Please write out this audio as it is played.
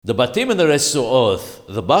The batim and the resu'oth,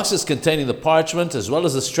 the boxes containing the parchment as well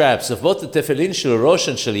as the straps of both the tefillin shel rosh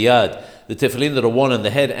and shel yad, the tefillin that are worn on the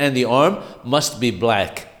head and the arm, must be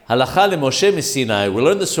black. Halacha leMoshe miSinai. We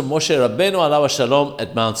learn this from Moshe Rabbeinu alav shalom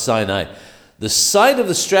at Mount Sinai. The side of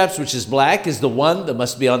the straps which is black is the one that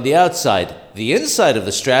must be on the outside. The inside of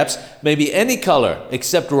the straps may be any color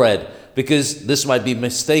except red, because this might be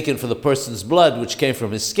mistaken for the person's blood which came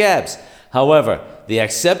from his scabs. However, the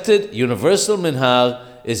accepted universal minhag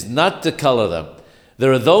is not to color them.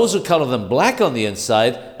 There are those who color them black on the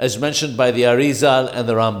inside, as mentioned by the Arizal and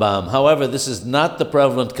the Rambam. However, this is not the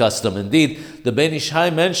prevalent custom. Indeed, the Ben Ish Hai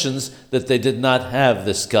mentions that they did not have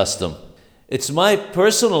this custom. It's my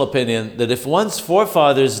personal opinion that if one's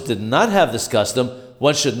forefathers did not have this custom,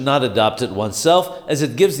 one should not adopt it oneself, as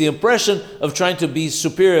it gives the impression of trying to be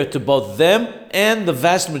superior to both them and the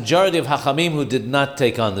vast majority of Hachamim who did not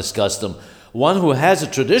take on this custom. One who has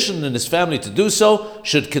a tradition in his family to do so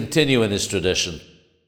should continue in his tradition.